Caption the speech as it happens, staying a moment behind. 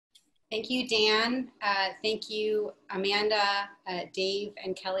Thank you, Dan. Thank you, Amanda, Dave,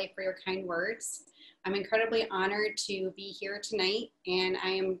 and Kelly for your kind words. I'm incredibly honored to be here tonight, and I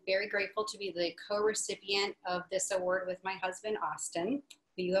am very grateful to be the co-recipient of this award with my husband, Austin,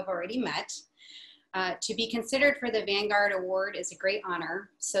 who you have already met. To be considered for the Vanguard Award is a great honor,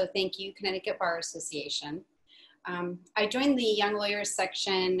 so thank you, Connecticut Bar Association. I joined the Young Lawyers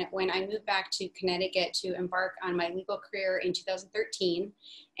section when I moved back to Connecticut to embark on my legal career in 2013,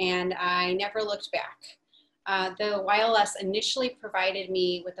 and I never looked back. The YLS initially provided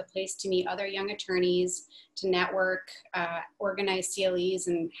me with a place to meet other young attorneys, to network, organize CLEs,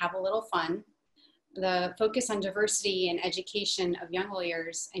 and have a little fun. The focus on diversity and education of young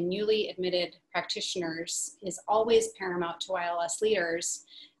lawyers and newly admitted practitioners is always paramount to YLS leaders,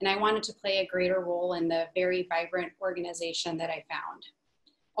 and I wanted to play a greater role in the very vibrant organization that I found.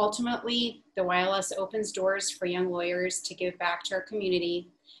 Ultimately, the YLS opens doors for young lawyers to give back to our community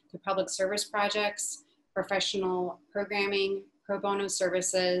through public service projects, professional programming, pro bono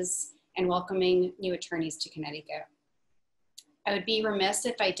services, and welcoming new attorneys to Connecticut. I would be remiss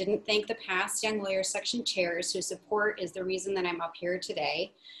if I didn't thank the past Young Lawyers Section chairs whose support is the reason that I'm up here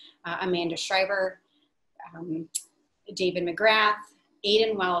today. Amanda Schreiber, David McGrath,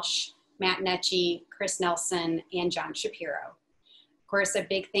 Aidan Welsh, Matt Netchie, Chris Nelson, and John Shapiro. Of course, a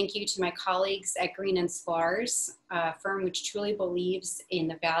big thank you to my colleagues at Green & Sklar's, a firm which truly believes in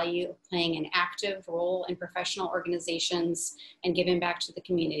the value of playing an active role in professional organizations and giving back to the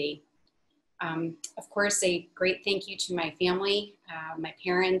community. Of course, a great thank you to my family, my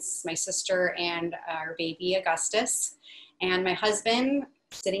parents, my sister, and our baby Augustus, and my husband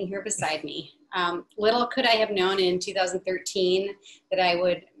sitting here beside me. Little could I have known in 2013 that I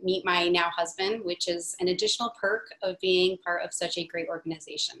would meet my now husband, which is an additional perk of being part of such a great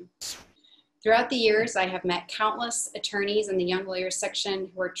organization. Throughout the years, I have met countless attorneys in the Young Lawyers section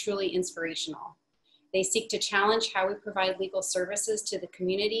who are truly inspirational. They seek to challenge how we provide legal services to the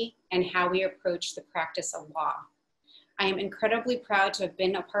community and how we approach the practice of law. I am incredibly proud to have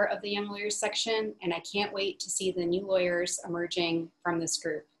been a part of the Young Lawyers section, and I can't wait to see the new lawyers emerging from this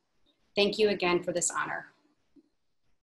group. Thank you again for this honor.